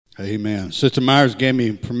Amen. Sister Myers gave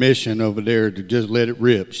me permission over there to just let it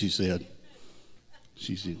rip, she said.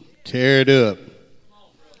 She said, tear it up.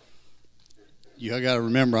 You got to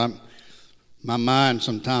remember, my mind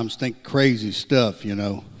sometimes think crazy stuff, you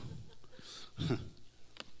know.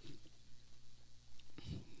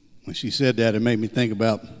 When she said that, it made me think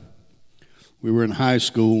about, we were in high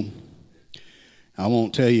school. I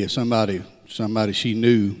won't tell you, somebody she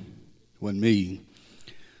knew, wasn't me,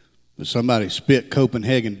 but somebody spit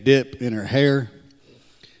Copenhagen dip in her hair,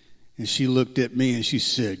 and she looked at me and she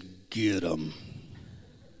said, "Get 'em."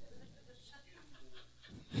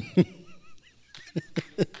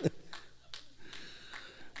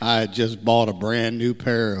 I had just bought a brand new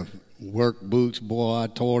pair of work boots. Boy, I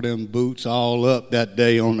tore them boots all up that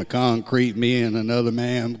day on the concrete, me and another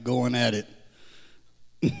man going at it.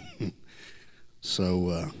 So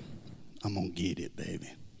I'm going to get it, baby.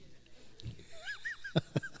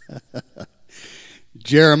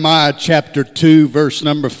 Jeremiah chapter 2, verse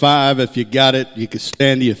number 5. If you got it, you can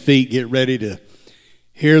stand to your feet. Get ready to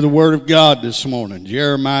hear the word of God this morning.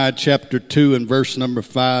 Jeremiah chapter 2 and verse number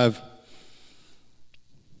 5.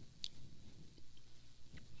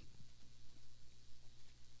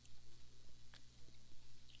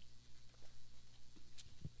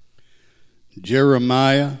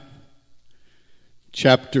 Jeremiah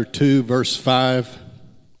chapter 2, verse 5,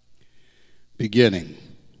 beginning.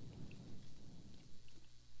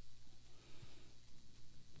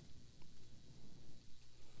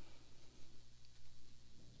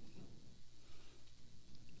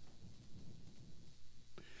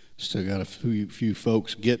 Still got a few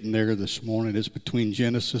folks getting there this morning. It's between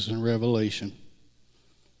Genesis and Revelation.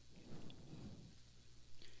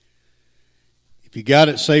 If you got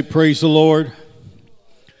it, say praise the Lord.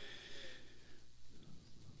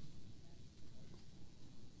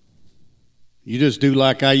 You just do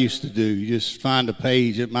like I used to do. You just find a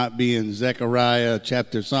page. It might be in Zechariah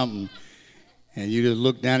chapter something. And you just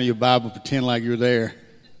look down at your Bible, pretend like you're there.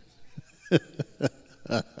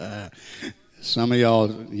 Some of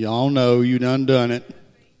y'all know you done it.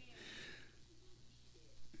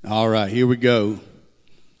 All right, here we go.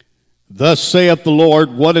 Thus saith the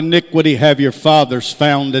Lord, what iniquity have your fathers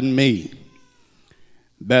found in me,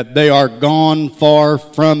 that they are gone far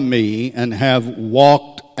from me, and have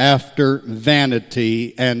walked after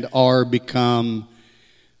vanity, and are become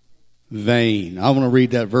vain. I want to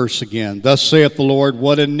read that verse again. Thus saith the Lord,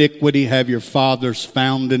 what iniquity have your fathers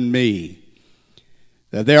found in me,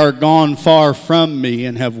 that they are gone far from me,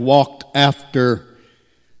 and have walked after,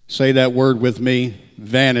 say that word with me,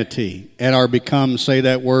 vanity, and are become, say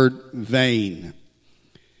that word, vain.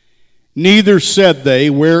 Neither said they,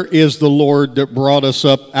 where is the Lord that brought us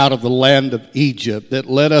up out of the land of Egypt, that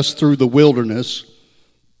led us through the wilderness,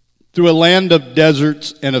 through a land of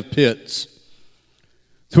deserts and of pits,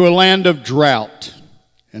 through a land of drought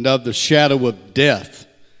and of the shadow of death,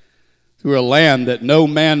 through a land that no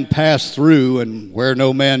man passed through and where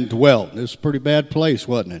no man dwelt. This is a pretty bad place,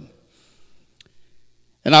 wasn't it?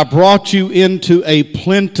 And I brought you into a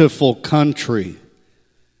plentiful country,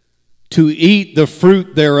 to eat the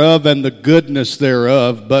fruit thereof and the goodness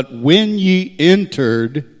thereof. But when ye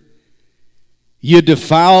entered, ye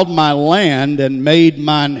defiled my land, and made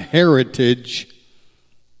mine heritage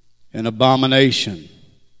an abomination.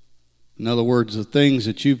 In other words, the things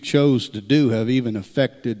that you've chose to do have even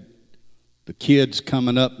affected the kids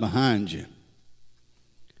coming up behind you.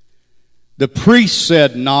 The priest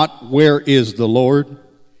said not, where is the Lord?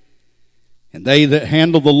 And they that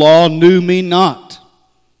handle the law knew me not.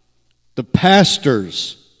 The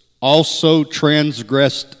pastors also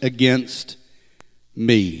transgressed against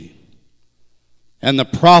me. And the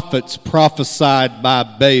prophets prophesied by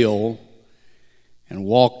Baal, and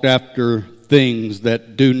walked after things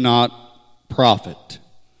that do not profit.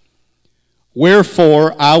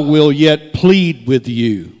 Wherefore I will yet plead with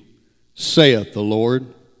you, saith the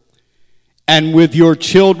Lord, and with your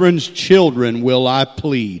children's children will I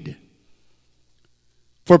plead.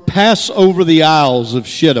 For pass over the isles of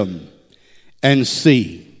Shittim, and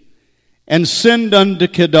see, and send unto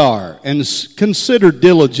Kedar, and consider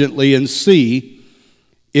diligently, and see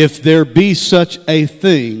if there be such a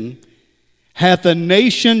thing. Hath a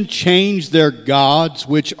nation changed their gods,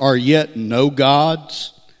 which are yet no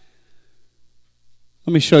gods?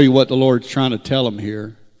 Let me show you what the Lord's trying to tell them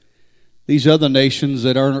here. These other nations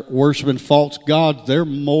that are worshiping false gods, they're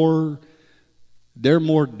more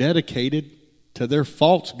dedicated to their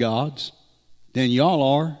false gods than y'all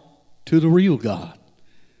are to the real God.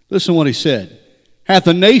 Listen to what he said. Hath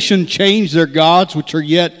a nation changed their gods, which are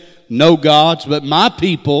yet no gods, but my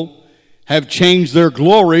people have changed their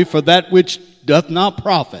glory for that which doth not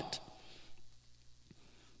profit.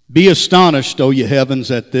 Be astonished, O ye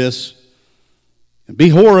heavens, at this, and be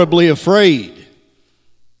horribly afraid.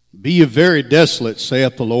 Be ye very desolate,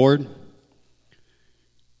 saith the Lord.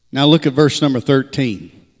 Now look at verse number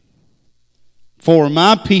 13. For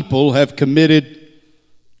my people have committed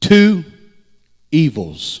two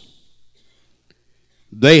evils.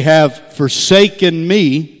 They have forsaken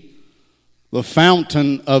me, the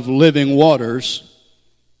fountain of living waters,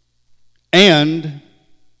 and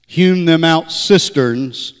hewn them out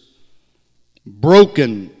cisterns,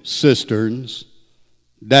 broken cisterns,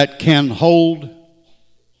 that can hold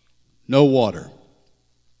no water.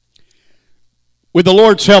 With the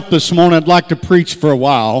Lord's help this morning, I'd like to preach for a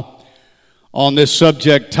while on this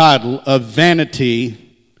subject title of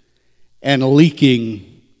vanity and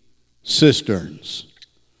leaking cisterns.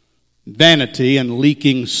 Vanity and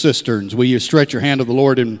leaking cisterns. Will you stretch your hand to the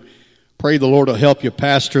Lord and pray the Lord will help you,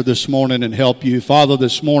 Pastor, this morning and help you. Father,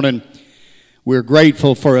 this morning we're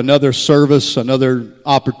grateful for another service, another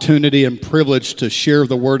opportunity and privilege to share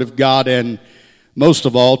the Word of God and most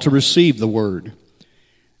of all to receive the Word.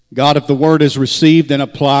 God, if the Word is received and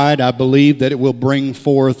applied, I believe that it will bring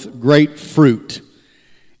forth great fruit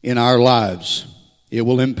in our lives. It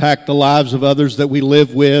will impact the lives of others that we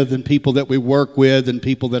live with and people that we work with and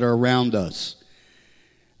people that are around us.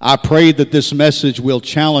 I pray that this message will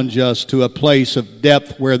challenge us to a place of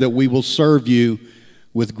depth where that we will serve you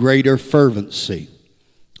with greater fervency,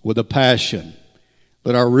 with a passion.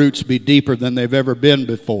 Let our roots be deeper than they've ever been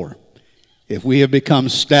before. If we have become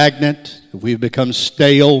stagnant, if we have become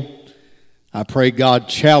stale, I pray God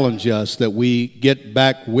challenge us that we get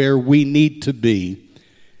back where we need to be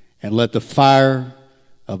and let the fire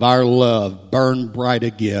of our love burn bright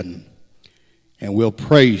again. And we'll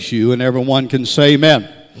praise you, and everyone can say amen.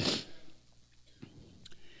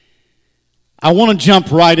 I want to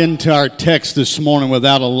jump right into our text this morning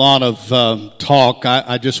without a lot of talk.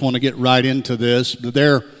 I just want to get right into this. But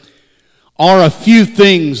there are a few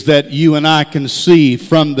things that you and I can see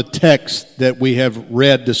from the text that we have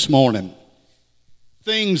read this morning.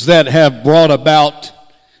 Things that have brought about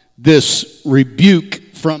this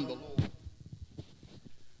rebuke from the Lord.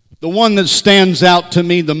 The one that stands out to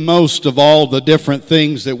me the most of all the different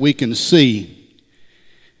things that we can see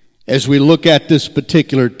as we look at this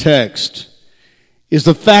particular text is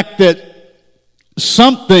the fact that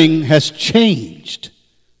something has changed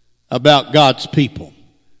about God's people.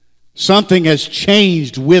 Something has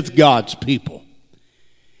changed with God's people.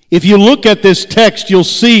 If you look at this text, you'll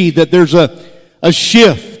see that there's a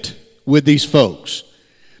shift with these folks.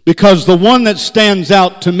 Because the one that stands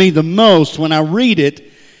out to me the most when I read it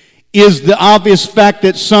is the obvious fact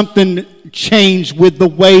that something changed with the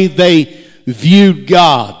way they viewed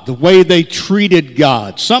God, the way they treated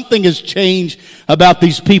God. Something has changed about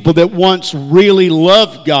these people that once really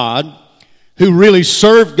loved God, who really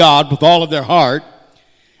served God with all of their heart.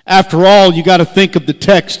 After all, you got to think of the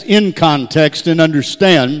text in context and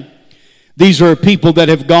understand these are people that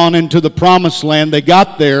have gone into the promised land. They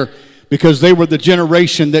got there because they were the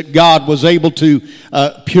generation that God was able to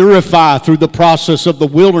purify through the process of the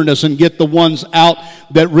wilderness and get the ones out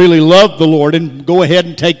that really loved the Lord and go ahead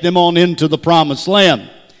and take them on into the promised land.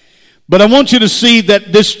 But I want you to see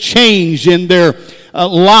that this change in their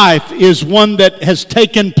life is one that has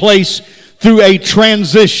taken place through a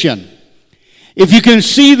transition. If you can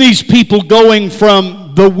see these people going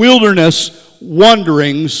from the wilderness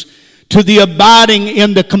wanderings to the abiding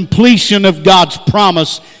in the completion of God's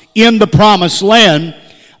promise in the promised land,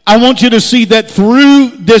 I want you to see that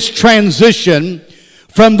through this transition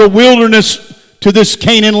from the wilderness to this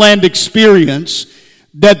Canaan land experience,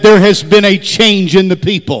 that there has been a change in the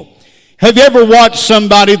people. Have you ever watched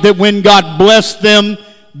somebody that when God blessed them,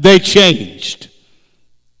 they changed?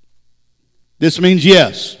 This means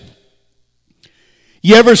yes.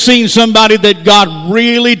 You ever seen somebody that God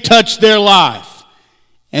really touched their life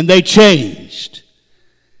and they changed?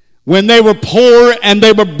 When they were poor and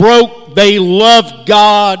they were broke, they loved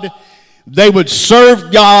God. They would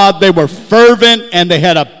serve God. They were fervent and they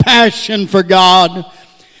had a passion for God.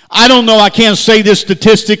 I don't know, I can't say this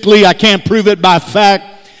statistically. I can't prove it by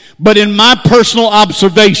fact. But in my personal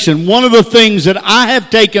observation, one of the things that I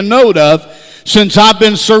have taken note of since I've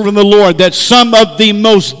been serving the Lord, that some of the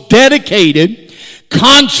most dedicated,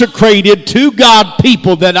 consecrated to God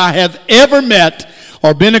people that I have ever met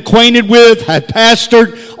or been acquainted with, have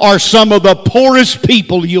pastored, are some of the poorest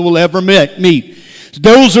people you will ever meet.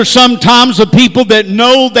 Those are sometimes the people that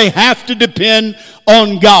know they have to depend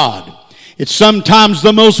on God. It's sometimes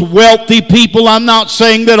the most wealthy people. I'm not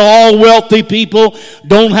saying that all wealthy people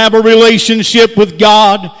don't have a relationship with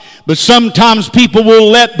God, But sometimes people will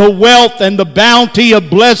let the wealth and the bounty of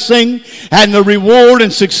blessing and the reward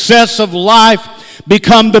and success of life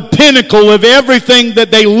become the pinnacle of everything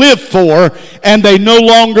that they live for, and they no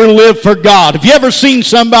longer live for God. Have you ever seen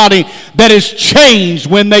somebody that has changed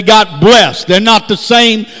when they got blessed? They're not the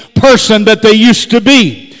same person that they used to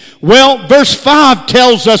be. Well, verse 5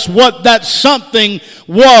 tells us what that something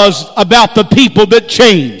was about the people that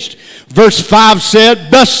changed. Verse 5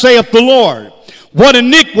 said, "Thus saith the Lord, what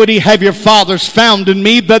iniquity have your fathers found in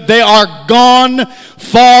me, that they are gone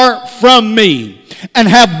far from me, and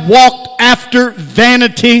have walked after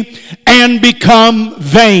vanity and become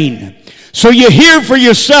vain." So you hear for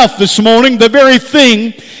yourself this morning the very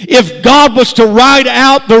thing. If God was to write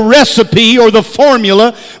out the recipe or the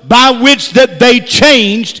formula by which that they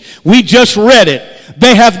changed, we just read it.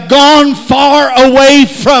 They have gone far away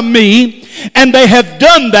from me, and they have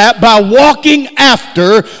done that by walking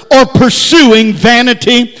after or pursuing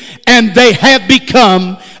vanity, and they have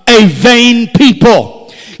become a vain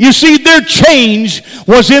people. You see, their change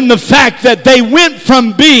was in the fact that they went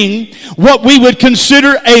from being what we would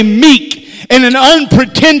consider a meek and an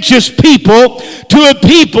unpretentious people to a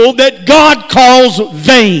people that God calls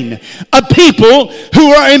vain. A people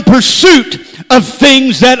who are in pursuit of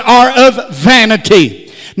things that are of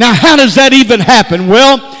vanity. Now, how does that even happen?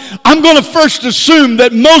 Well, I'm going to first assume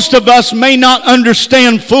that most of us may not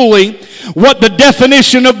understand fully what the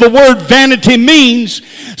definition of the word vanity means.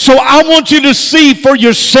 So I want you to see for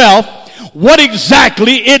yourself what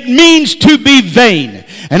exactly it means to be vain.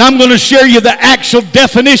 And I'm going to share you the actual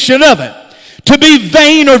definition of it. To be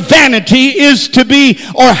vain or vanity is to be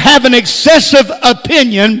or have an excessive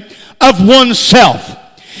opinion of oneself.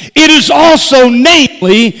 It is also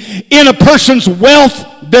namely in a person's wealth,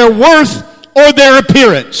 their worth, or their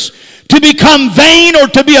appearance. To become vain or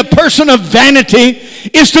to be a person of vanity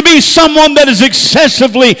is to be someone that is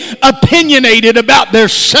excessively opinionated about their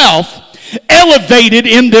self, elevated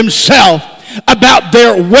in themselves about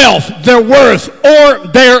their wealth, their worth, or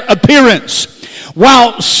their appearance.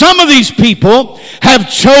 While some of these people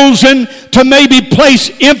have chosen to maybe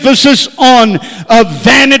place emphasis on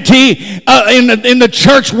vanity in the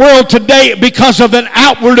church world today because of an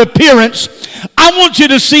outward appearance, I want you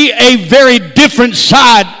to see a very different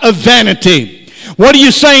side of vanity. What are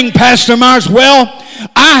you saying, Pastor Myers? Well,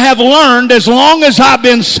 I have learned as long as I've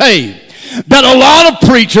been saved that a lot of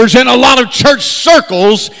preachers and a lot of church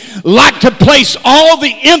circles like to place all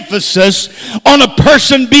the emphasis on a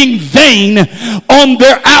person being vain on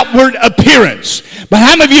their outward appearance. But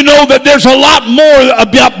how many of you know that there's a lot more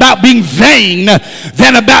about being vain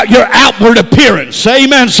than about your outward appearance?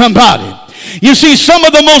 Amen, somebody. You see, some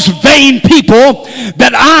of the most vain people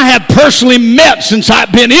that I have personally met since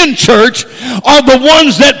I've been in church are the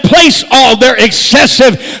ones that place all their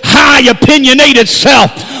excessive, high opinionated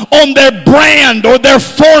self on their brand or their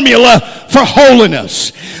formula for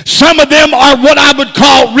holiness. Some of them are what I would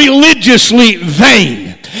call religiously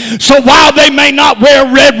vain. So while they may not wear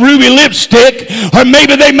red ruby lipstick, or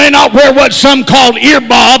maybe they may not wear what some call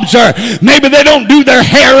earbobs, or maybe they don't do their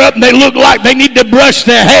hair up and they look like they need to brush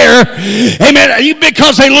their hair, amen,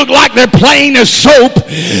 because they look like they're plain as soap,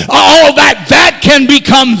 all that can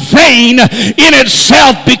become vain in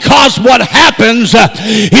itself, because what happens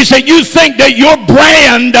is that you think that your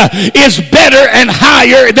brand is better and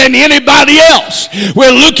higher than anybody else.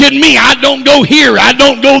 Well, look at me. I don't go here. I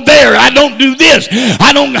don't go there. I don't do this.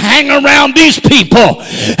 I don't hang around these people.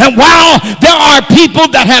 And while there are people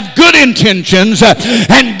that have good intentions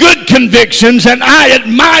and good convictions, and I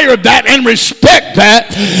admire that and respect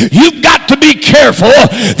that, you've got to be careful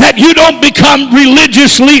that you don't become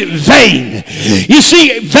religiously vain. You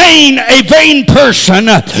see, a vain person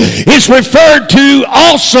is referred to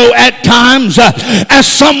also at times as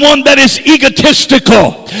someone that is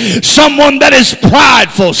egotistical, someone that is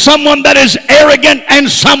prideful, someone that is arrogant, and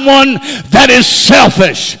someone that is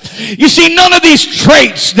selfish. You see, none of these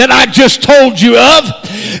traits that I just told you of,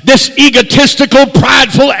 this egotistical,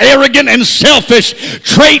 prideful, arrogant, and selfish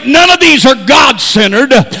trait, none of these are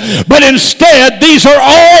God-centered, but instead these are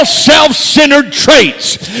all self-centered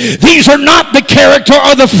traits. These are not the character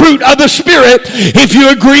or the fruit of the Spirit. If you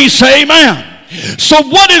agree, say amen. So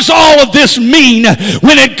what does all of this mean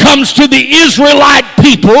when it comes to the Israelite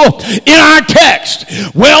people in our text?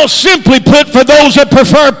 Well, simply put, for those that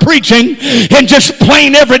prefer preaching in just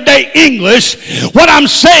plain everyday English, what I'm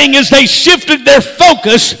saying is they shifted their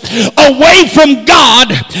focus away from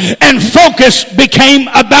God, and focus became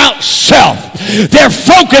about self. Their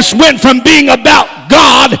focus went from being about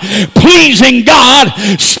God, pleasing God,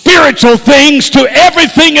 spiritual things, to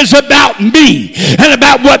everything is about me and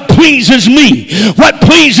about what pleases me, what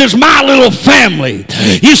pleases my little family.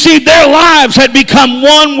 You see, their lives had become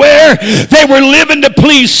one where they were living to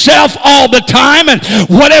please self all the time and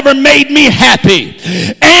whatever made me happy.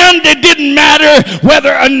 And it didn't matter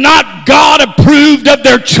whether or not God approved of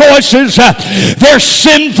their choices, their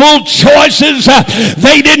sinful choices.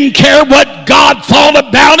 They didn't care what God thought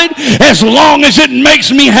about it. As long as it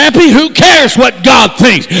makes me happy, who cares what God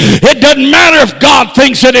thinks? It doesn't matter if God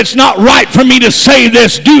thinks that it's not right for me to say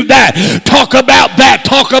this, do that, talk about that,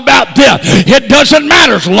 talk about this. It doesn't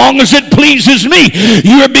matter as long as it pleases me.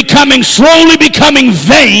 You are slowly becoming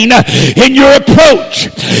vain in your approach.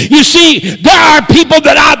 You see, there are people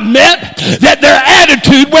that I've met that their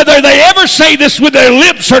attitude, whether they ever say this with their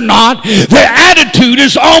lips or not, their attitude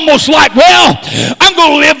is almost like, well, I'm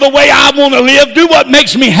going to live the way I want to live, do what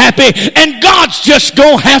makes me happy, and God's just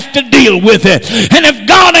going to have to deal with it. And if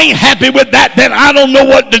God ain't happy with that, then I don't know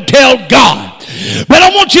what to tell God. But I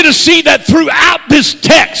want you to see that throughout this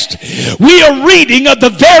text, we are reading of the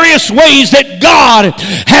various ways that God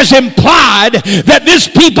has implied that this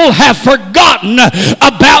people have forgotten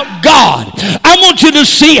about God. I want you to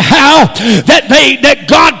see how that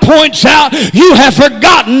God points out, you have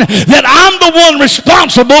forgotten that I'm the one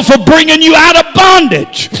responsible for bringing you out of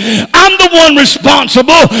bondage. I'm the one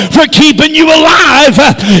responsible for keeping you alive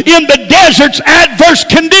in the desert's adverse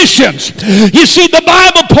conditions. You see, the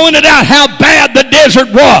Bible pointed out how bad the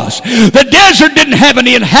desert was. The desert didn't have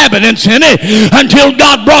any inhabitants in it until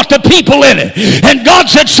God brought the people in it. And God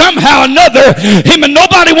said somehow or another,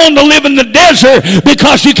 nobody wanted to live in the desert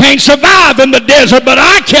because you can't survive in the desert, but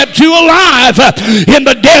I kept you alive in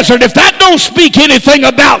the desert. If that don't speak anything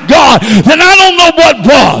about God, then I don't know what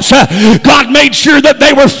was. God made sure that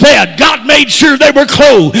they were fed. God made sure they were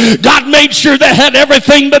clothed. God made sure they had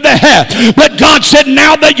everything that they had. But God said,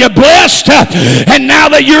 now that you're blessed and now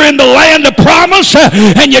that you're in the land of promise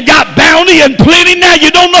and you got bounty and plenty, now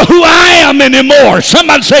you don't know who I am anymore.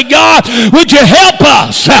 Somebody say, God, would you help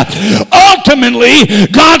us? Ultimately,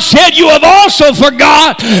 God said, you have also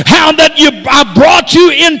forgot how that I brought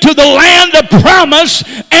you into the land of promise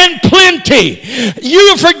and plenty.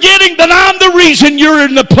 You're forgetting that I'm the reason you're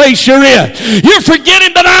in the place you're in. You're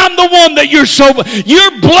forgetting that I'm the one that you're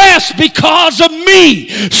blessed because of me.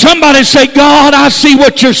 Somebody say, God, I see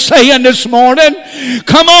what you're saying this morning.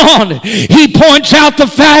 Come on. He points out the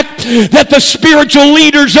fact that the spiritual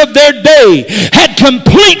leaders of their day had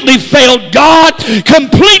completely failed God,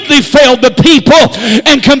 completely failed the people,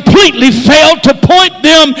 and completely failed to point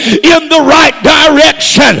them in the right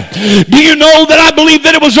direction. Do you know that I believe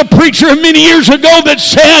that it was a preacher many years ago that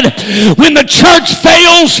said, when the church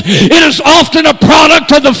fails, it is often a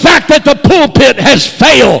product of the fact that the pulpit has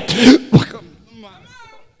failed.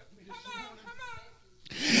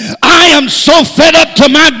 I am so fed up to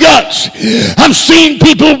my guts. I'm seeing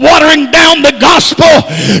people watering down the gospel,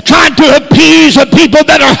 trying to appease the people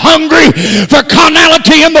that are hungry for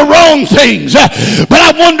carnality and the wrong things. But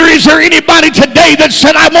I wonder, is there anybody today that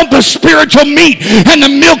said, I want the spiritual meat and the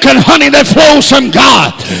milk and honey that flows from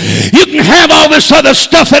God? You can have all this other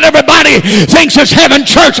stuff that everybody thinks is heaven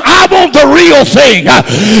church. I want the real thing.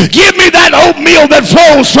 Give me that oatmeal that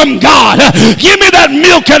flows from God. Give me that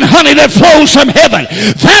milk and honey that flows from heaven.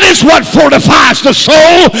 That is what fortifies the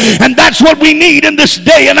soul, and that's what we need in this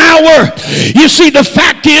day and hour. You see, the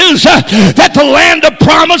fact is that the land of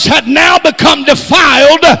promise had now become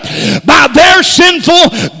defiled by their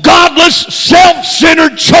sinful, godless,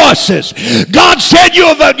 self-centered choices. God said, you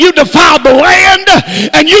defiled the land,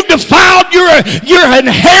 and you've defiled your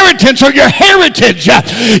inheritance or your heritage.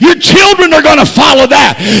 Your children are going to follow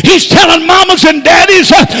that. He's telling mamas and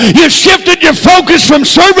daddies, you shifted your focus from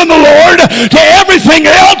serving the Lord to everything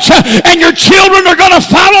else, and your children are going to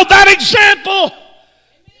follow that example.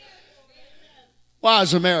 Why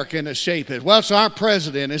is America in the shape it is? Well, it's our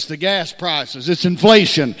president, it's the gas prices, it's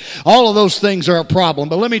inflation. All of those things are a problem.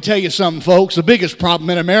 But let me tell you something, folks. The biggest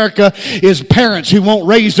problem in America is parents who won't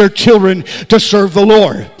raise their children to serve the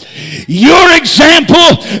Lord. Your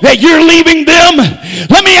example that you're leaving them.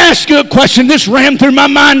 Let me ask you a question. This ran through my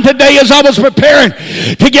mind today as I was preparing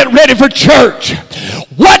to get ready for church.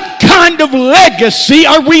 What kind of legacy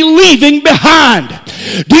are we leaving behind?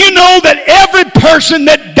 Do you know that every person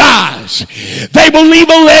that dies, they will leave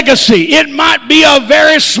a legacy? It might be a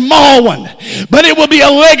very small one, but it will be a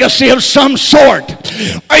legacy of some sort.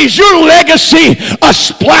 Is your legacy a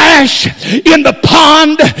splash in the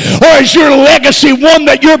pond, or is your legacy one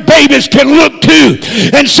that your babies can look to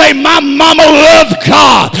and say, my mama loved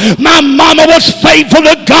God, my mama was faithful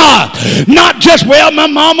to God? Not just, well, my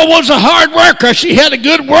mama was a hard worker, she had a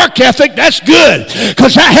good work ethic. That's good,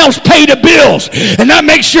 because that helps pay the bills, and that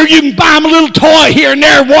makes sure you can buy them a little toy here and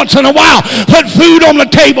there once in a while, put food on the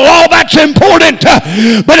table. All that's important.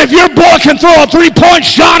 But if your boy can throw a three-point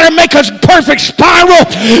shot or make a perfect spiral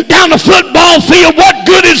down the football field, what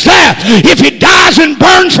good is that if he dies and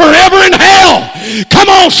burns forever in hell? Come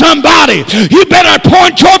on, somebody. You better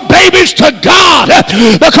point your babies to God,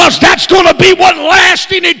 because that's going to be what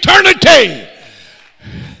lasts in eternity.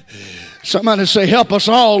 Somebody say, help us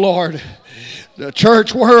all, Lord. The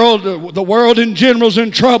church world, the world in general is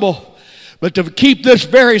in trouble. But to keep this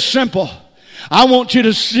very simple, I want you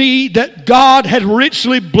to see that God had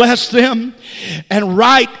richly blessed them, and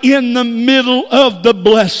right in the middle of the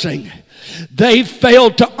blessing, they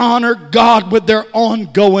failed to honor God with their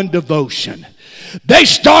ongoing devotion. They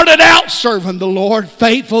started out serving the Lord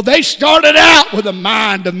faithful. They started out with a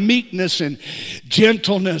mind of meekness and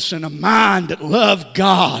gentleness and a mind that loved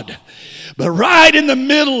God. But right in the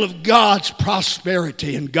middle of God's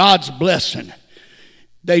prosperity and God's blessing,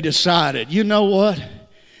 they decided, you know what?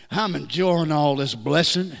 I'm enjoying all this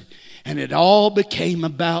blessing, and it all became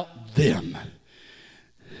about them.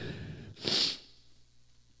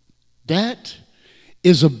 That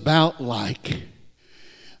is about like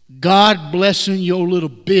God blessing your little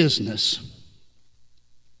business,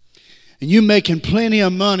 and you making plenty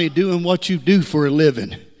of money doing what you do for a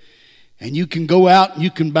living. And you can go out and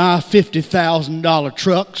you can buy $50,000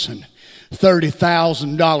 trucks and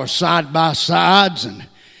 $30,000 side-by-sides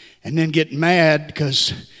and then get mad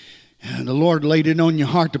because the Lord laid it on your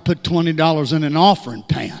heart to put $20 in an offering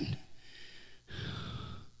pan.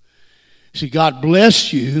 See, God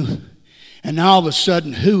bless you, and all of a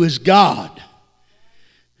sudden, who is God?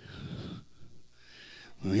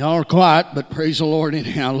 Well, y'all are quiet, but praise the Lord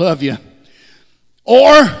anyhow. I love you.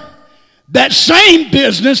 Or that same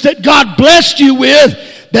business that God blessed you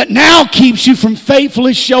with that now keeps you from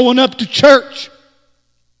faithfully showing up to church.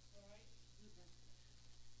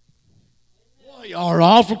 Boy, y'all are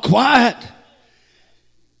awful quiet.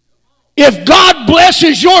 If God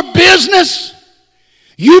blesses your business,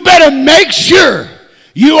 you better make sure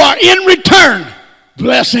you are in return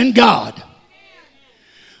blessing God.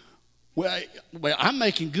 Well, I'm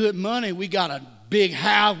making good money. We got a big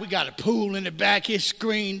house. We got a pool in the back. It's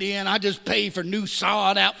screened in. I just paid for new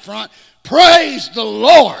sod out front. Praise the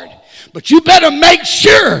Lord. But you better make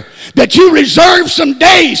sure that you reserve some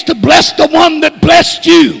days to bless the one that blessed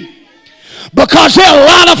you. Because there are a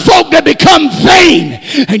lot of folk that become vain,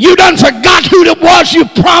 and you done forgot who it was you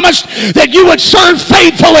promised that you would serve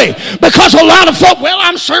faithfully. Because a lot of folk, well,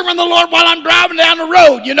 I'm serving the Lord while I'm driving down the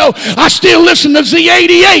road. You know, I still listen to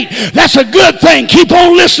Z88. That's a good thing. Keep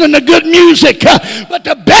on listening to good music. But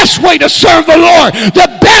the best way to serve the Lord,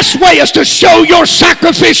 the best way is to show your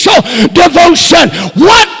sacrificial devotion.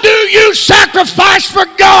 What do you sacrifice for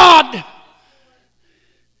God?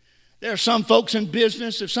 There are some folks in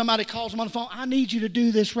business, if somebody calls them on the phone, I need you to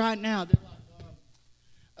do this right now. They're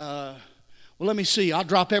like, well, let me see. I'll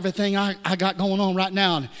drop everything I got going on right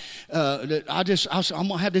now. I'm going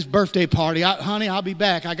to have this birthday party. Honey, I'll be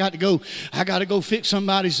back. I got to go fix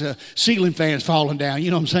somebody's ceiling fans falling down. You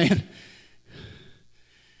know what I'm saying?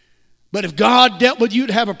 But if God dealt with you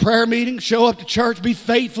to have a prayer meeting, show up to church, be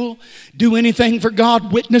faithful, do anything for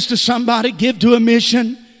God, witness to somebody, give to a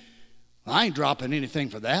mission, I ain't dropping anything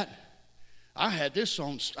for that. I had this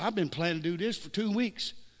on. I've been planning to do this for 2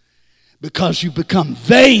 weeks. Because you become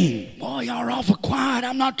vain. Boy, y'all are awful quiet.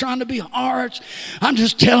 I'm not trying to be harsh. I'm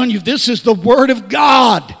just telling you, this is the Word of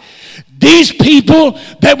God. These people,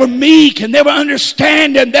 they were meek and they were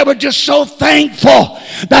understanding. They were just so thankful.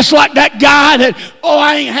 That's like that guy that,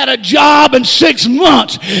 I ain't had a job in 6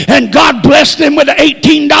 months. And God blessed them with an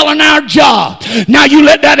 $18 an hour job. Now you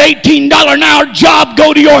let that $18 an hour job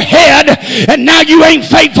go to your head, and now you ain't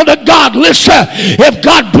faithful to God. Listen, if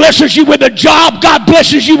God blesses you with a job, God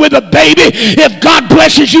blesses you with a baby, if God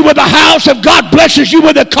blesses you with a house, if God blesses you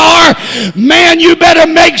with a car, man, you better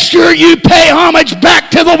make sure you pay homage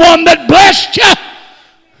back to the one that blessed you.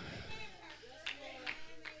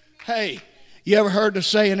 Hey, you ever heard the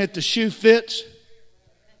saying, if the shoe fits,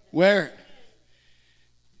 wear it?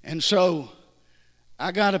 And so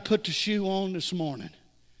I got to put the shoe on this morning.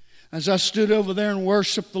 As I stood over there and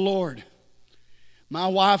worshiped the Lord, my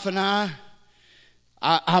wife and I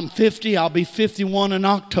I'm 50. I'll be 51 in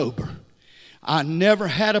October. I never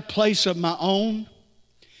had a place of my own.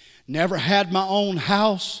 Never had my own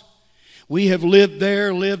house. We have lived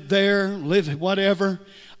there, lived whatever.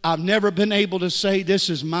 I've never been able to say this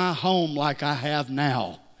is my home like I have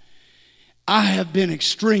now. I have been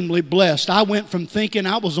extremely blessed. I went from thinking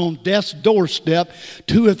I was on death's doorstep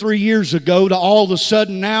 2 or 3 years ago to all of a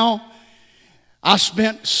sudden now, I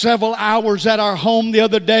spent several hours at our home the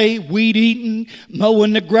other day, weed eating,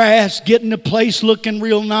 mowing the grass, getting the place looking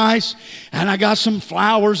real nice. And I got some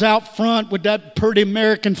flowers out front with that pretty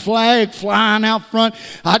American flag flying out front.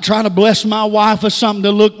 I try to bless my wife with something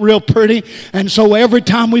to look real pretty. And so every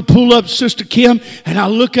time we pull up, Sister Kim, and I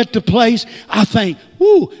look at the place, I think,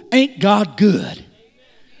 whoo, ain't God good?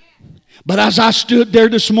 But as I stood there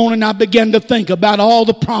this morning, I began to think about all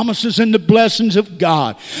the promises and the blessings of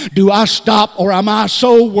God. Do I stop, or am I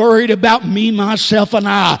so worried about me, myself, and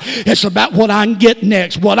I? It's about what I can get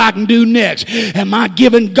next, what I can do next. Am I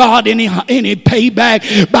giving God any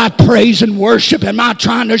payback by praise and worship? Am I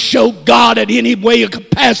trying to show God at any way of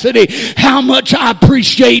capacity how much I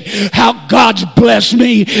appreciate how God's blessed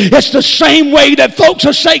me? It's the same way that folks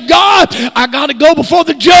will say, God, I got to go before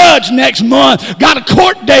the judge next month. Got a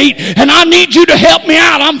court date, and I need you to help me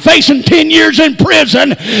out. I'm facing 10 years in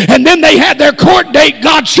prison. And then they had their court date.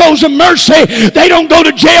 God shows them mercy. They don't go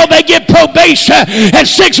to jail. They get probation. And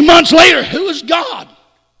 6 months later, who is God?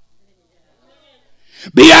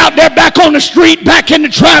 Be out there back on the street, back in the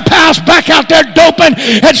trap house, back out there doping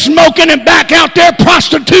and smoking, and back out there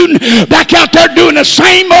prostituting, back out there doing the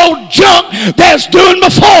same old junk that's doing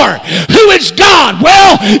before. Who is God?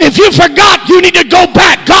 Well, if you forgot, you need to go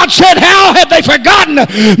back. God said, how have they forgotten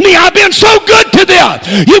me? I've been so good to them.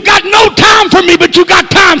 You got no time for me, but you got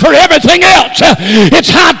time for everything else. It's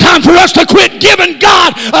high time for us to quit giving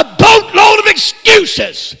God a boatload of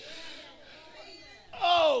excuses.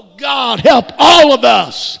 Oh, God, help all of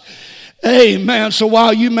us. Amen. So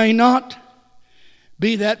while you may not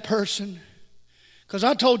be that person, because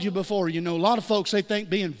I told you before, a lot of folks, they think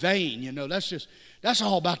being vain, that's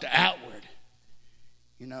all about the outward.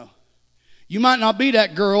 You might not be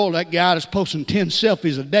that girl or that guy that's posting 10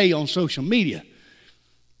 selfies a day on social media.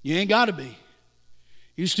 You ain't got to be.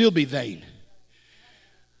 You still be vain.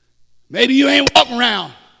 Maybe you ain't walking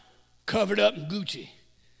around covered up in Gucci.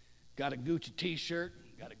 Got a Gucci t-shirt,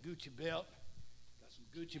 got a Gucci belt, got some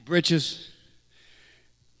Gucci britches,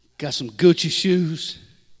 got some Gucci shoes.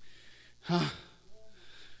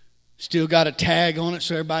 Still got a tag on it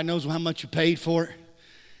so everybody knows how much you paid for it.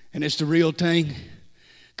 And it's the real thing.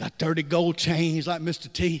 Got 30 gold chains like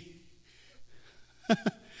Mr. T.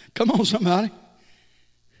 Come on, somebody.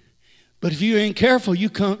 But if you ain't careful,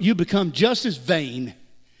 you become just as vain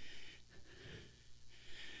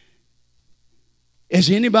as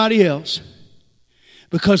anybody else,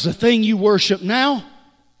 because the thing you worship now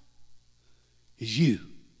is you.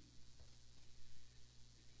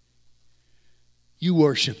 You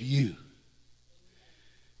worship you.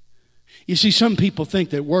 You see, some people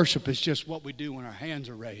think that worship is just what we do when our hands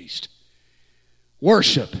are raised.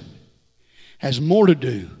 Worship has more to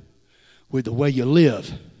do with the way you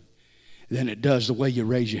live than it does the way you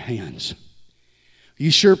raise your hands. Are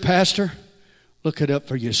you sure, Pastor? Look it up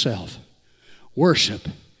for yourself. Worship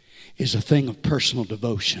is a thing of personal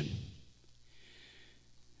devotion.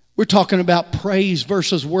 We're talking about praise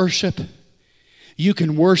versus worship. You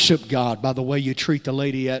can worship God by the way you treat the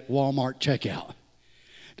lady at Walmart checkout,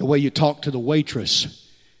 the way you talk to the waitress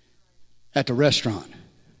at the restaurant.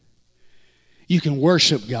 You can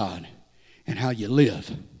worship God in how you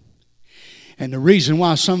live. And the reason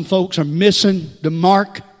why some folks are missing the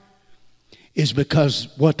mark is because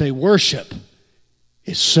what they worship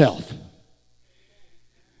is self.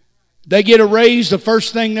 They get a raise, the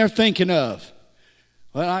first thing they're thinking of.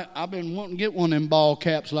 Well, I've been wanting to get one of them ball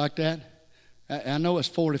caps like that. I know it's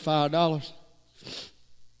 $45.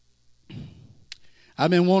 I've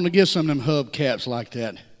been wanting to get some of them hub caps like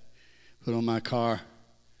that. Put on my car.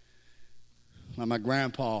 Like my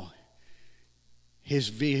grandpa. His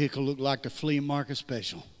vehicle looked like the flea market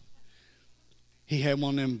special. He had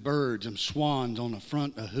one of them birds, them swans on the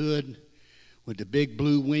front, the hood with the big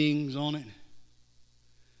blue wings on it.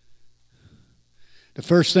 The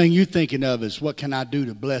first thing you're thinking of is, what can I do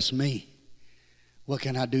to bless me? What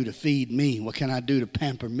can I do to feed me? What can I do to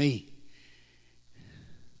pamper me?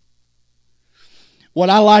 What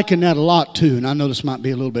I like in that a lot too, and I know this might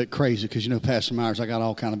be a little bit crazy because Pastor Myers, I got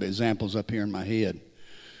all kind of examples up here in my head.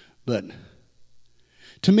 But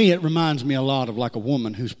to me, it reminds me a lot of like a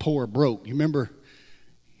woman who's poor, broke. You remember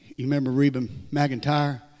Reba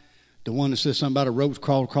McEntire? The one that says something about a rope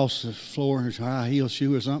crawled across the floor in her high heel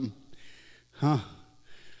shoe or something? Huh?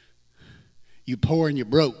 You poor and you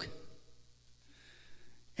broke.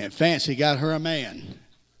 And Fancy got her a man.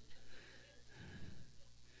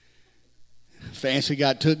 Fancy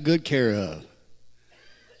got took good care of.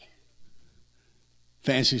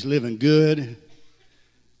 Fancy's living good.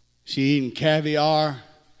 She eating caviar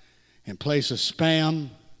in place of Spam,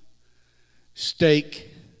 steak.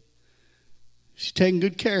 She's taking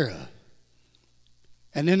good care of.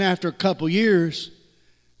 And then after a couple years,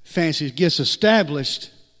 Fancy gets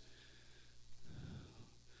established.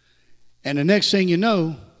 And the next thing you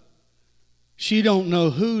know, she don't know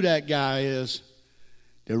who that guy is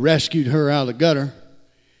that rescued her out of the gutter.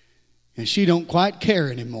 And she don't quite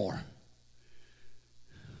care anymore.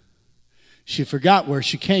 She forgot where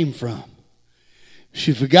she came from.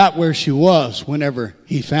 She forgot where she was whenever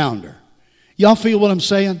he found her. Y'all feel what I'm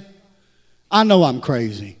saying? I know I'm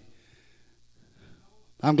crazy.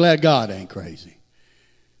 I'm glad God ain't crazy.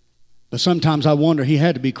 But sometimes I wonder he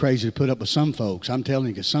had to be crazy to put up with some folks. I'm telling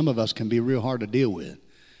you, because some of us can be real hard to deal with.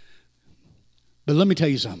 But let me tell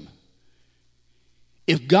you something.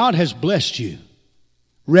 If God has blessed you,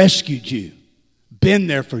 rescued you, been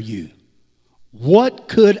there for you, what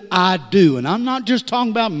could I do? And I'm not just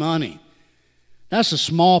talking about money. That's a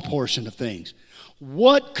small portion of things.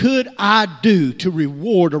 What could I do to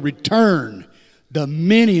reward or return the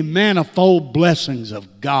many manifold blessings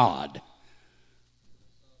of God?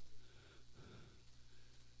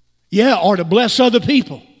 Yeah, or to bless other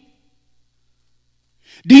people.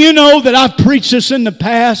 Do you know that I've preached this in the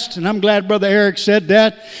past? And I'm glad Brother Eric said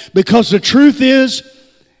that. Because the truth is,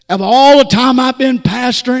 of all the time I've been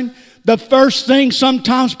pastoring, the first thing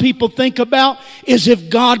sometimes people think about is if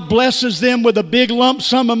God blesses them with a big lump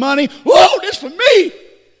sum of money. Whoa, this for me.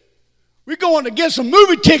 We're going to get some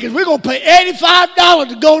movie tickets. We're going to pay $85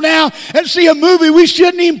 to go down and see a movie we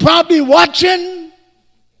shouldn't even probably be watching.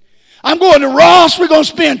 I'm going to Ross. We're going to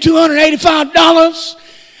spend $285.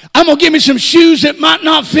 I'm going to give me some shoes that might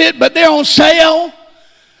not fit, but they're on sale.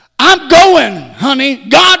 I'm going, honey.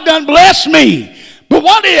 God done blessed me. But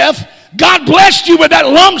what if God blessed you with that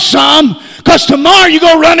lump sum, because tomorrow you're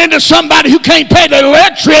going to run into somebody who can't pay the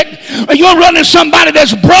electric, or you're going to run into somebody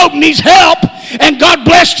that's broke, needs help, and God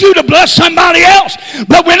blessed you to bless somebody else.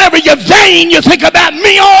 But whenever you're vain, you think about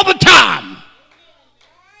me all the time.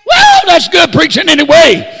 Well, that's good preaching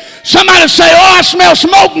anyway. Somebody say, oh, I smell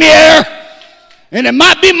smoke in the air, and it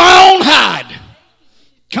might be my own hide.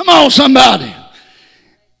 Come on, somebody.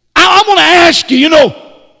 I want to ask you,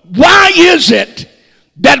 why is it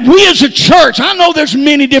that we as a church, I know there's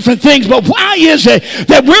many different things, but why is it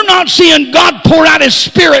that we're not seeing God pour out His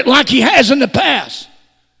Spirit like He has in the past?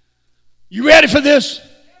 You ready for this?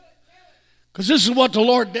 Because this is what the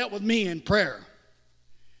Lord dealt with me in prayer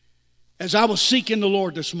as I was seeking the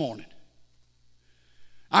Lord this morning.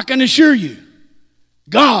 I can assure you,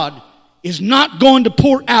 God is not going to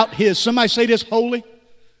pour out His, somebody say this, holy.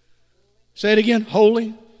 Say it again,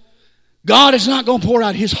 holy. God is not going to pour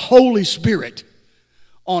out His Holy Spirit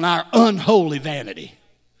on our unholy vanity.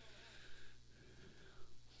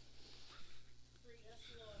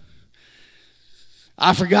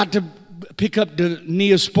 I forgot to pick up the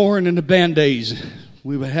Neosporin and the Band-Aids.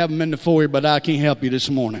 We would have them in the foyer, but I can't help you this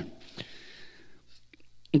morning.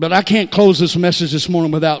 But I can't close this message this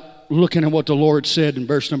morning without looking at what the Lord said in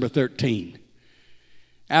verse number 13.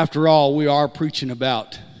 After all, we are preaching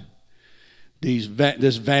about this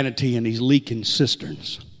vanity and these leaking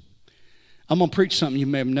cisterns. I'm going to preach something you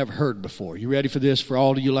may have never heard before. You ready for this? For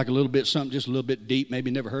all of you, like a little bit something just a little bit deep,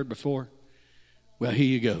 maybe never heard before? Well, here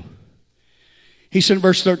you go. He said in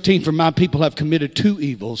verse 13, for my people have committed two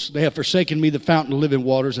evils. They have forsaken me, the fountain of living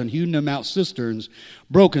waters, and hewn them out cisterns,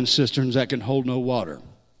 broken cisterns that can hold no water.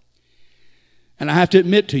 And I have to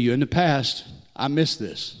admit to you, in the past, I missed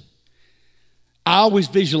this. I always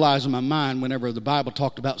visualize in my mind whenever the Bible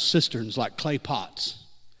talked about cisterns like clay pots.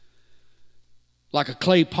 Like a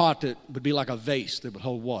clay pot that would be like a vase that would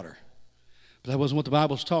hold water. But that wasn't what the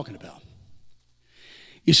Bible was talking about.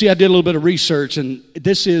 You see, I did a little bit of research, and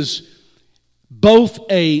this is both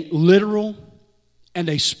a literal and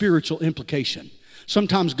a spiritual implication.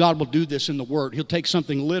 Sometimes God will do this in the Word. He'll take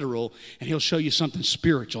something literal, and He'll show you something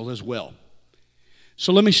spiritual as well.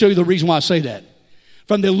 So let me show you the reason why I say that.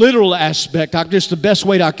 From the literal aspect, just the best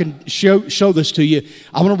way that I can show this to you,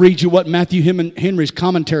 I want to read you what Matthew Henry's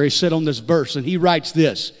commentary said on this verse, and he writes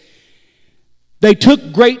this. They took a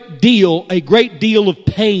great deal of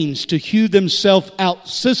pains to hew themselves out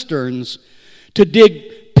cisterns, to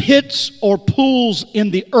dig pits or pools in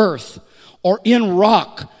the earth or in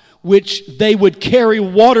rock, which they would carry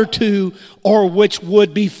water to, or which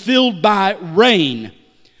would be filled by rain.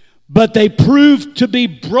 But they proved to be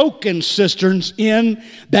broken cisterns in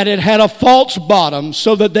that it had a false bottom,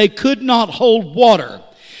 so that they could not hold water.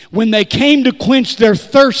 When they came to quench their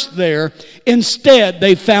thirst there, instead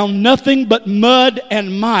they found nothing but mud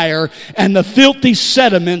and mire and the filthy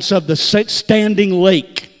sediments of the standing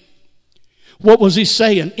lake. What was he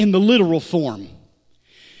saying in the literal form?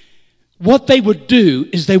 What they would do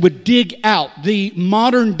is they would dig out. The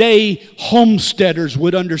modern day homesteaders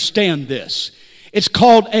would understand this. It's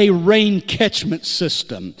called a rain catchment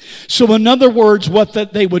system. So in other words, what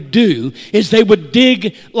they would do is they would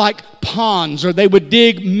dig like ponds, or they would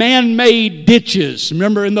dig man-made ditches.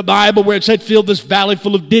 Remember in the Bible where it said, fill this valley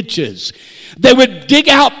full of ditches. They would dig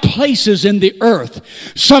out places in the earth.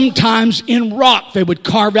 Sometimes in rock, they would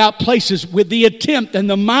carve out places with the attempt and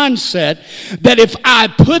the mindset that if I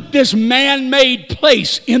put this man-made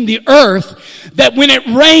place in the earth, that when it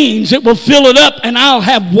rains, it will fill it up and I'll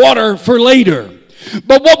have water for later.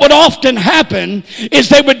 But what would often happen is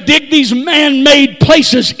they would dig these man-made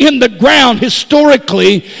places in the ground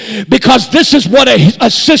historically, because this is what a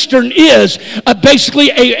cistern is,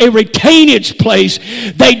 basically a retainage place.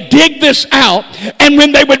 They dig this out, and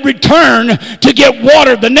when they would return to get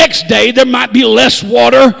water the next day, there might be less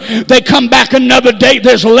water. They come back another day,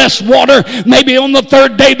 there's less water. Maybe on the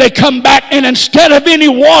third day they come back, and instead of any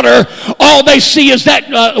water, all they see is that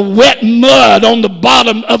wet mud on the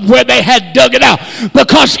bottom of where they had dug it out,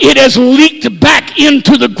 because it has leaked back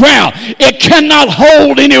into the ground. It cannot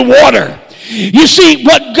hold any water. You see,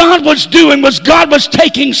 what God was doing was God was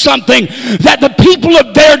taking something that the people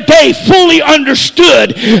of their day fully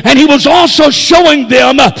understood, and he was also showing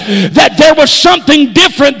them that there was something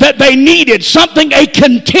different that they needed, something, a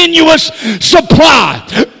continuous supply.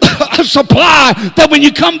 A supply that when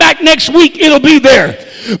you come back next week, it'll be there.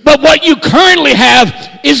 But what you currently have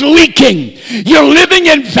is leaking. You're living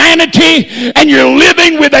in vanity, and you're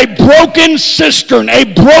living with a broken cistern, a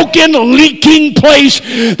broken, leaking place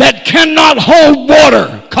that cannot hold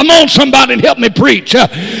water. Come on, somebody, and help me preach.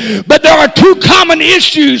 But there are two common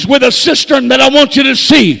issues with a cistern that I want you to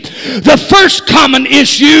see. The first common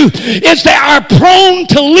issue is they are prone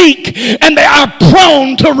to leak, and they are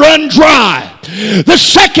prone to run dry. The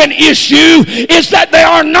second issue is that they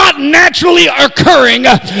are not naturally occurring,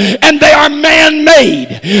 and they are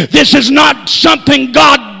man-made. This is not something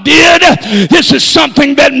God did. This is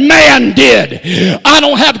something that man did. I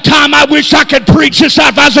don't have time. I wish I could preach this.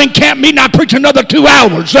 If I was in camp meeting, I'd preach another 2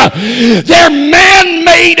 hours. Their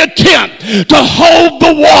man-made attempt to hold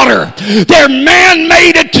the water, their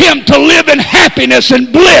man-made attempt to live in happiness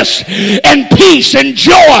and bliss and peace and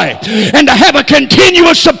joy, and to have a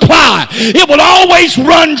continuous supply, it will always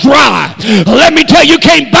run dry. Let me tell you, you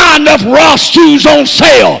can't buy enough Ross shoes on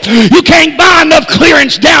sale. You can't buy enough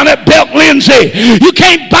clearance down at Belt Lindsay. You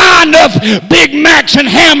can't buy enough Big Macs and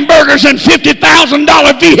hamburgers and $50,000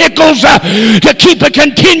 vehicles to keep a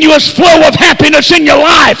continuous flow of happiness in your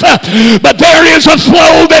life. But there is a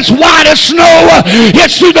flow that's white as snow.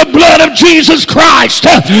 It's through the blood of Jesus Christ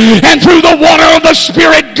and through the water of the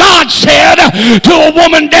Spirit. God said to a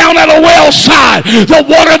woman down at a well side, the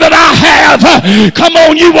water that I have, come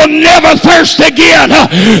on, you will never thirst again.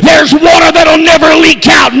 There's water that'll never leak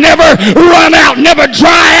out, never run out, never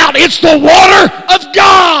dry out. It's the water of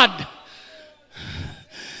God.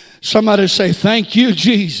 Somebody say, thank you,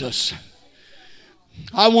 Jesus.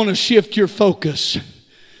 I want to shift your focus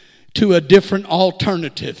to a different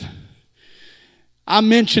alternative. I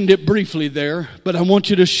mentioned it briefly there, but I want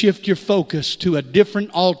you to shift your focus to a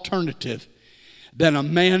different alternative than a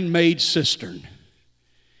man-made cistern.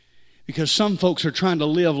 Because some folks are trying to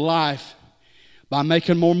live life by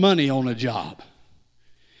making more money on a job.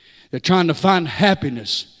 They're trying to find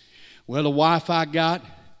happiness. Well, the wife I got,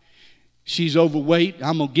 she's overweight.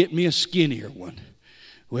 I'm going to get me a skinnier one.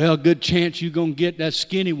 Well, good chance you're going to get that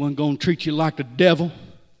skinny one going to treat you like the devil.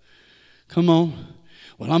 Come on.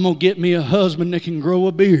 Well, I'm going to get me a husband that can grow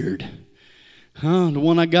a beard. The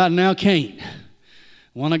one I got now can't.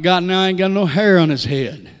 The one I got now ain't got no hair on his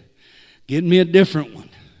head. Get me a different one.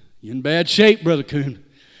 You're in bad shape, Brother Coon.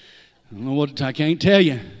 I don't know what, I can't tell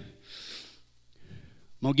you. I'm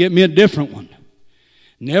going to get me a different one.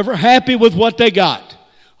 Never happy with what they got.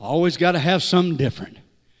 Always got to have something different.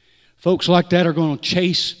 Folks like that are going to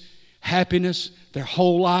chase happiness their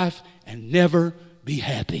whole life and never be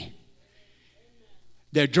happy.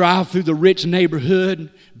 They drive through the rich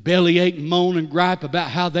neighborhood, bellyache and moan and gripe about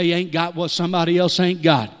how they ain't got what somebody else ain't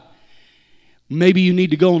got. Maybe you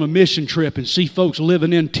need to go on a mission trip and see folks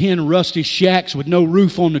living in 10 rusty shacks with no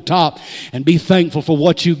roof on the top and be thankful for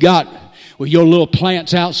what you got with your little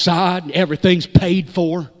plants outside. Everything's paid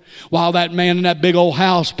for. While that man in that big old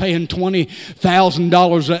house paying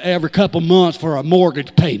 $20,000 every couple months for a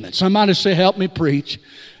mortgage payment. Somebody say, help me preach.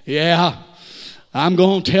 Yeah, I'm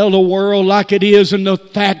going to tell the world like it is, and the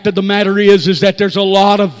fact of the matter is that there's a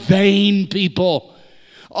lot of vain people.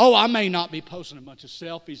 Oh, I may not be posting a bunch of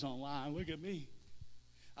selfies online. Look at me.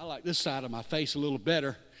 I like this side of my face a little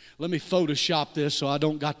better. Let me Photoshop this so I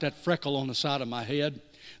don't got that freckle on the side of my head.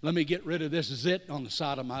 Let me get rid of this zit on the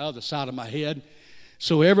side of my other side of my head.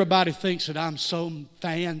 So everybody thinks that I'm so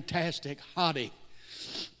fantastic hottie.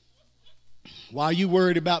 Why are you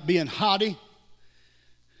worried about being hottie?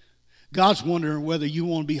 God's wondering whether you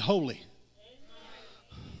want to be holy.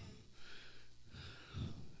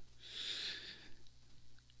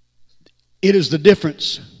 It is the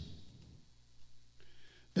difference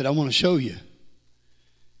that I want to show you.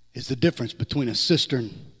 It's the difference between a cistern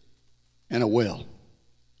and a well.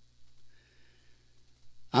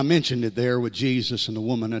 I mentioned it there with Jesus and the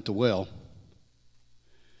woman at the well.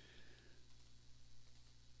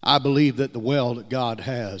 I believe that the well that God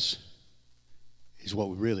has is what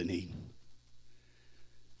we really need.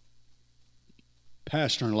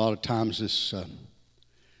 Pastoring a lot of times is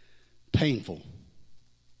painful.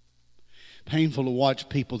 Painful to watch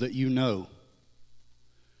people that you know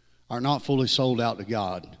are not fully sold out to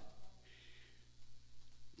God.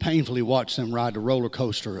 Painfully watch them ride the roller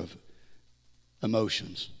coaster of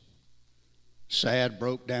emotions. Sad,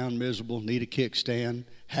 broke down, miserable, need a kickstand,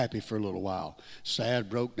 happy for a little while. Sad,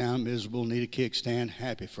 broke down, miserable, need a kickstand,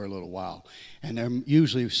 happy for a little while. And they're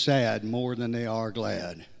usually sad more than they are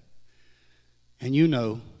glad. And you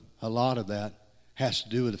know, a lot of that has to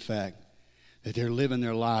do with the fact that they're living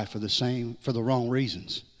their life for the wrong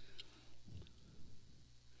reasons.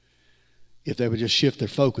 If they would just shift their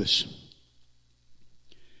focus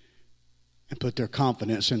and put their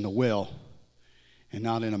confidence in the well and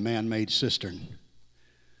not in a man-made cistern,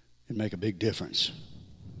 it'd make a big difference.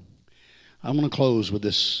 I'm going to close with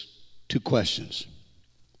this 2 questions.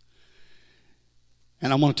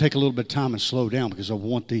 And I want to take a little bit of time and slow down because I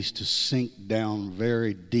want these to sink down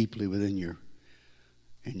very deeply within your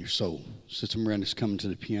soul. Sister Miranda's coming to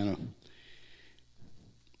the piano.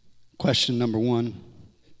 Question number 1.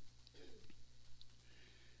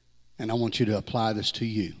 And I want you to apply this to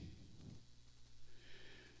you.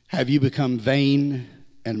 Have you become vain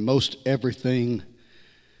and most everything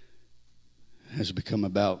has become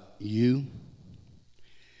about you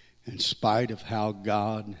in spite of how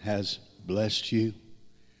God has blessed you?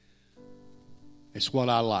 It's what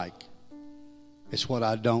I like. It's what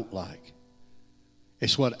I don't like.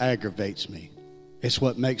 It's what aggravates me. It's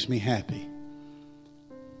what makes me happy.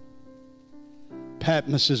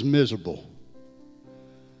 Patmos is miserable.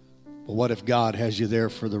 But what if God has you there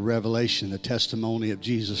for the revelation, the testimony of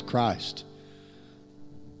Jesus Christ?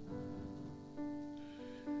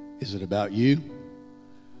 Is it about you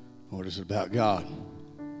or is it about God?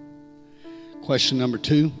 Question number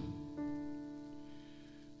 2,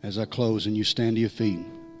 as I close and you stand to your feet.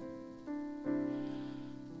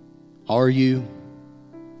 Are you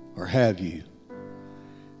or have you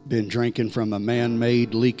been drinking from a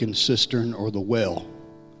man-made leaking cistern or the well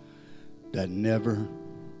that never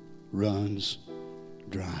runs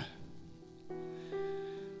dry?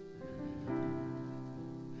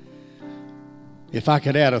 If I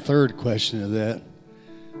could add a third question to that,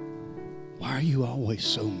 why are you always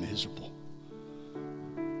so miserable?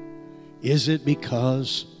 Is it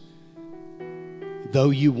because though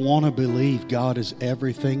you want to believe God is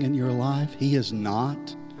everything in your life, He is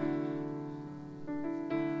not?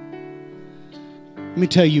 Let me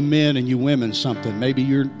tell you men and you women something. Maybe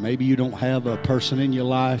you don't have a person in your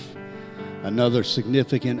life, another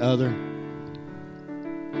significant other.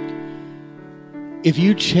 If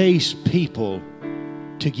you chase people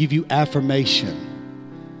to give you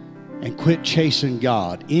affirmation and quit chasing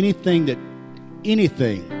God, anything that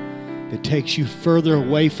takes you further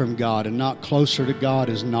away from God and not closer to God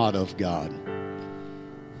is not of God.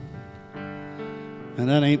 And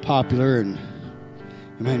that ain't popular, and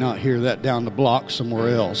you may not hear that down the block somewhere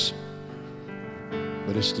else,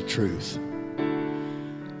 but it's the truth.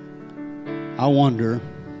 I wonder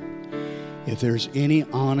if there's any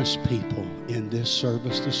honest people in this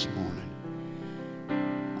service this morning,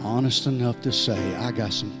 honest enough to say, I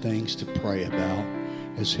got some things to pray about.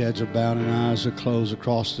 As heads are bowed and eyes are closed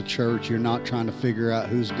across the church, you're not trying to figure out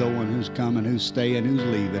who's going, who's coming, who's staying, who's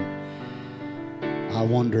leaving. I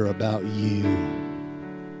wonder about you.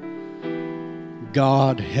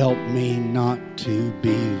 God, help me not to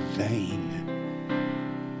be vain.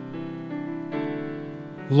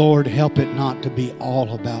 Lord, help it not to be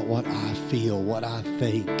all about what I feel, what I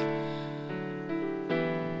think.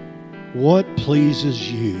 What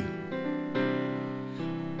pleases you?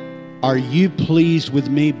 Are you pleased with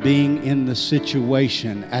me being in the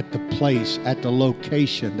situation, at the place, at the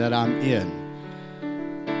location that I'm in?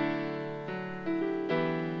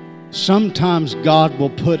 Sometimes God will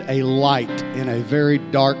put a light in a very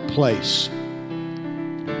dark place,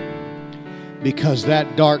 because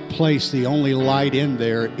that dark place, the only light in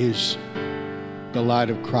there is the light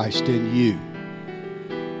of Christ in you.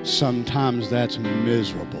 Sometimes that's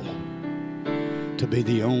miserable, to be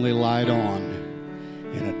the only light on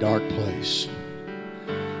in a dark place.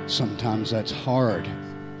 Sometimes that's hard.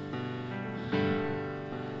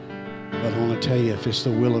 But I want to tell you, if it's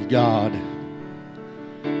the will of God,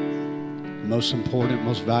 the most important,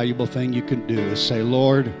 most valuable thing you can do is say,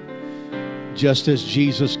 Lord, just as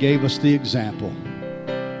Jesus gave us the example,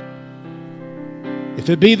 if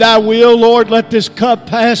it be thy will, Lord, let this cup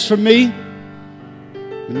pass from me.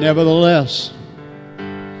 Nevertheless,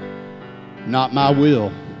 not my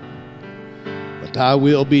will, but thy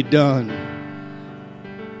will be done.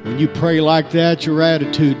 When you pray like that, your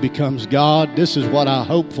attitude becomes, God, this is what I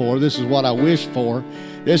hope for. This is what I wish for.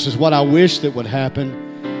 This is what I wish that would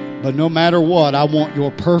happen. But no matter what, I want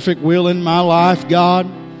your perfect will in my life, God.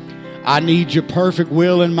 I need your perfect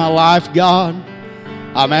will in my life, God.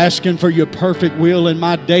 I'm asking for your perfect will in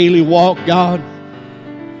my daily walk, God.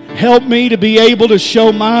 Help me to be able to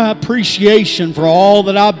show my appreciation for all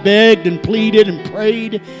that I begged and pleaded and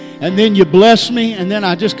prayed. And then you blessed me, and then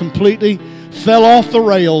I just completely fell off the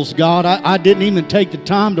rails, God. I didn't even take the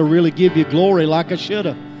time to really give you glory like I should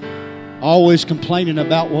have. Always complaining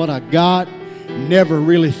about what I got, never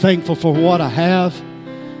really thankful for what I have.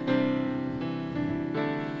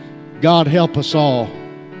 God, help us all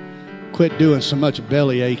quit doing so much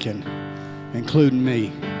belly aching, including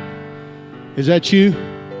me. Is that you?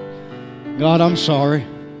 God, I'm sorry.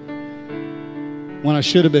 When I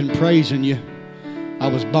should have been praising you, I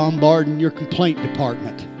was bombarding your complaint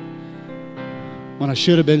department. When I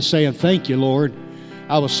should have been saying, thank you, Lord,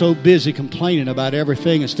 I was so busy complaining about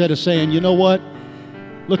everything instead of saying, you know what?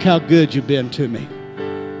 Look how good you've been to me.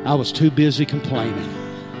 I was too busy complaining.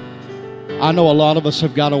 I know a lot of us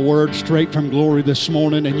have got a word straight from glory this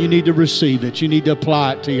morning, and you need to receive it. You need to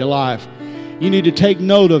apply it to your life. You need to take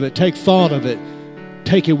note of it, take thought of it,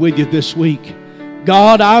 take it with you this week.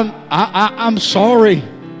 God, I'm sorry.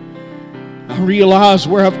 I realize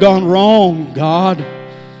where I've gone wrong, God.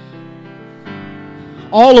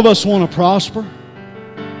 All of us want to prosper.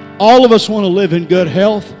 All of us want to live in good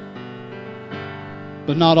health.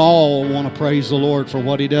 But not all want to praise the Lord for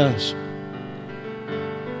what He does.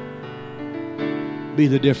 Be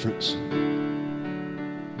the difference.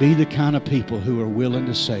 Be the kind of people who are willing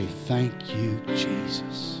to say, thank you,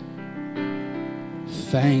 Jesus.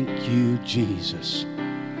 Thank you, Jesus.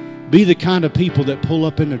 Be the kind of people that pull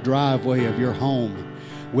up in the driveway of your home,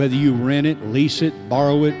 whether you rent it, lease it,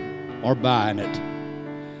 borrow it, or buying it.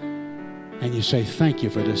 And you say, thank you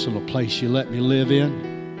for this little place you let me live in.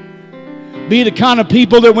 Be the kind of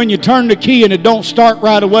people that when you turn the key and it don't start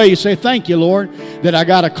right away, you say, thank you, Lord, that I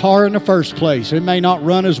got a car in the first place. It may not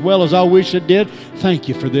run as well as I wish it did. Thank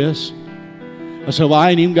you for this. I said, well, I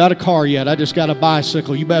ain't even got a car yet. I just got a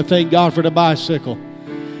bicycle. You better thank God for the bicycle.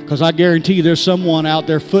 Because I guarantee you there's someone out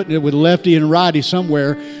there footing it with lefty and righty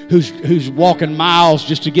somewhere who's walking miles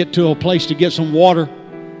just to get to a place to get some water.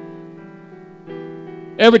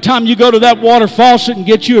 Every time you go to that water faucet and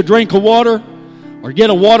get you a drink of water or get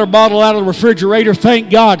a water bottle out of the refrigerator,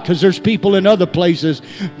 thank God, because there's people in other places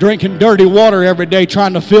drinking dirty water every day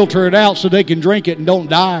trying to filter it out so they can drink it and don't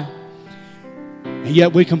die. And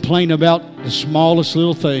yet we complain about the smallest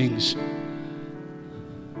little things.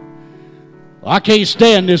 I can't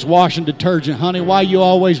stand this washing detergent, honey. Why you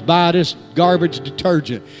always buy this garbage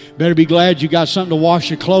detergent? Better be glad you got something to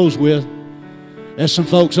wash your clothes with. There's some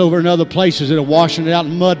folks over in other places that are washing it out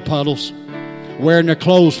in mud puddles, wearing their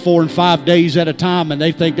clothes 4 and 5 days at a time, and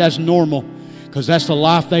they think that's normal because that's the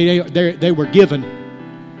life they were given.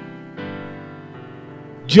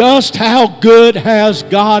 Just how good has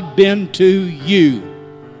God been to you?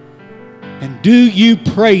 And do you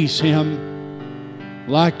praise Him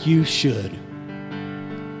like you should?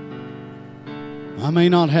 I may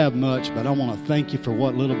not have much, but I want to thank you for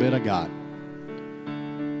what little bit I got.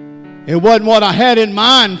 It wasn't what I had in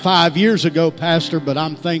mind 5 years ago, Pastor, but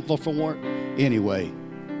I'm thankful for it anyway.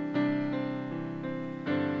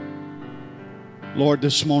 Lord,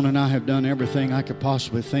 this morning I have done everything I could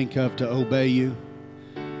possibly think of to obey you.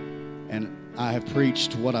 And I have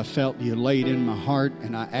preached what I felt you laid in my heart.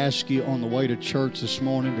 And I ask you on the way to church this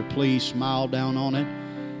morning to please smile down on it.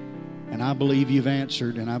 And I believe you've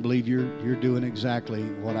answered, and I believe you're doing exactly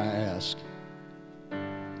what I ask.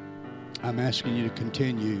 I'm asking you to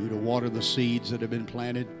continue to water the seeds that have been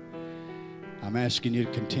planted. I'm asking you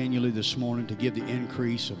to continually this morning to give the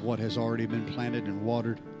increase of what has already been planted and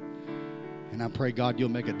watered. And I pray, God, you'll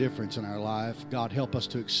make a difference in our life. God, help us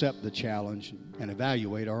to accept the challenge and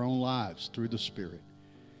evaluate our own lives through the Spirit.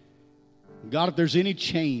 God, if there's any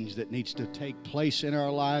change that needs to take place in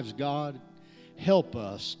our lives, God, help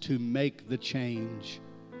us to make the change.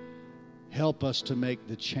 Help us to make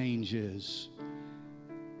the changes.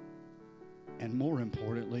 And more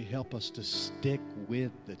importantly, help us to stick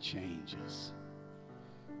with the changes.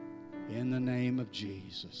 In the name of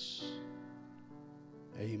Jesus.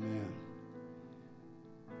 Amen.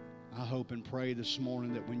 I hope and pray this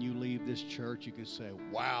morning that when you leave this church, you can say,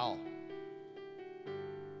 wow,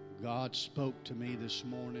 God spoke to me this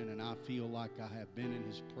morning and I feel like I have been in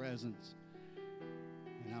His presence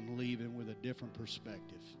and I'm leaving with a different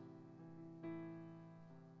perspective.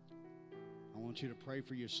 I want you to pray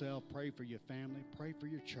for yourself, pray for your family, pray for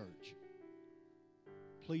your church.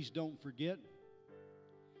 Please don't forget,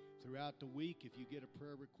 throughout the week, if you get a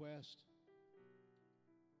prayer request,